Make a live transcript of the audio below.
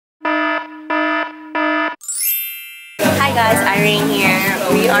Hi guys, Irene here.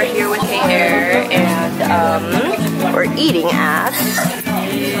 We are here with K.Aire and we're eating at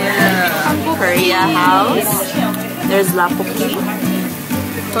Korea house. There's Lapoki.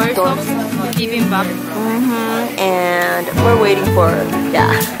 Bibimbap. And we're waiting for,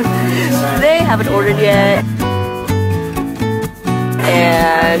 they haven't ordered yet.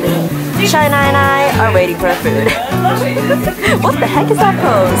 And China and I are waiting for our food. What the heck is that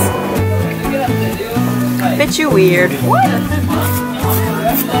pose? Bit you weird. What?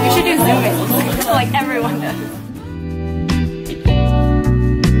 You should do zooming like everyone does.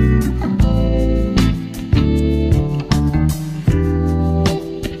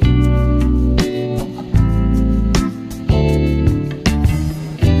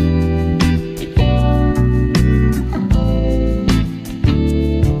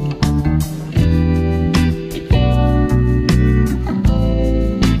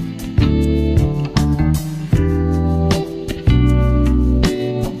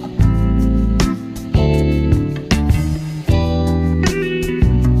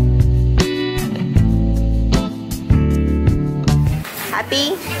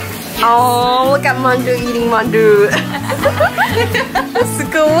 Happy? Oh, look at Mandu eating Mandu.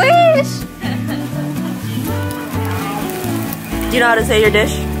 Squish! Do you know how to say your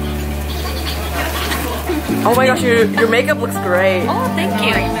dish? Oh my gosh, your makeup looks great. Oh, thank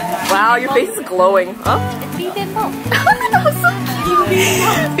you. Wow, your face is glowing. Huh? It's bibimbap.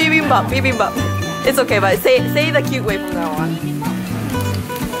 Bibimbap, bibimbap. It's okay, but say the cute way from now on.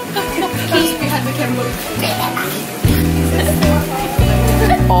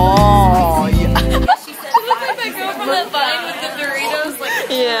 Oh, yeah. She looks like that girl from that Vine with the Doritos. Like,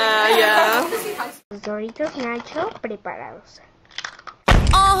 Yeah. Los Doritos Nacho preparados.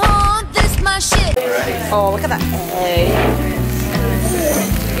 this my shit. Oh, look at that egg.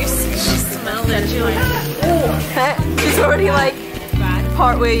 You smell that joy. She's already like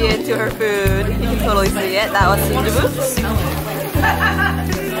partway into her food. You can totally see it. That was sundubu.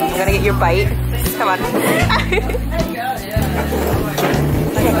 You gotta get your bite. Come on.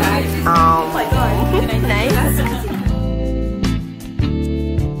 Nice.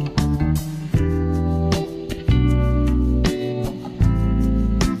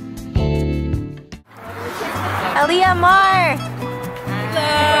 Aliyah Mar!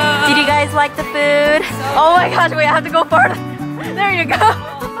 Hello. Did you guys like the food? Oh my gosh, wait, I have to go further. There you go.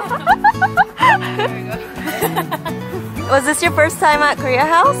 Was this your first time at Korea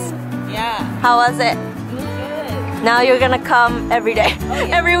House? Yeah. How was it? Good. Now you're gonna come every day,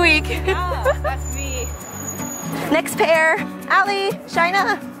 every week. That's me. Next pair, Ali,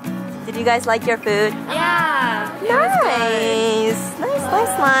 Shaina. Did you guys like your food? Yeah. Nice.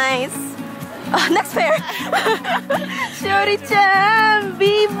 Oh, next pair. Shori-chan,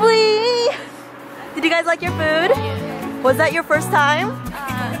 Bibi. Did you guys like your food? Was that your first time?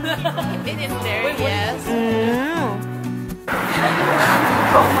 It is there, yes.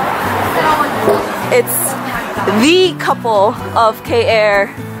 It's the couple of K.Aire.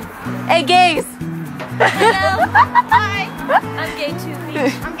 Hey, gays! Hello. Hi. I'm gay too.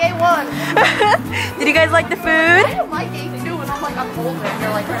 I'm gay one. Did you guys like the I food? don't like gay two, and I'm like, I'm older, and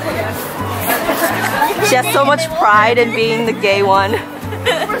they're like, She has so much pride in being the gay one.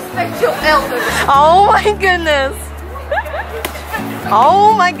 respect your elders. Oh my goodness.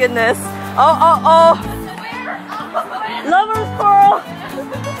 Oh my goodness. Oh. Lover's quarrel.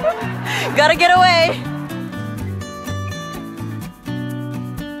 Gotta get away.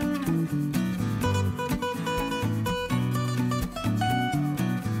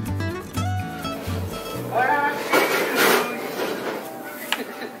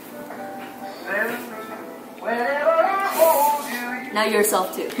 Now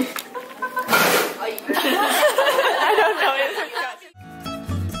yourself too.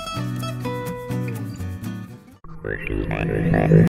 I don't know.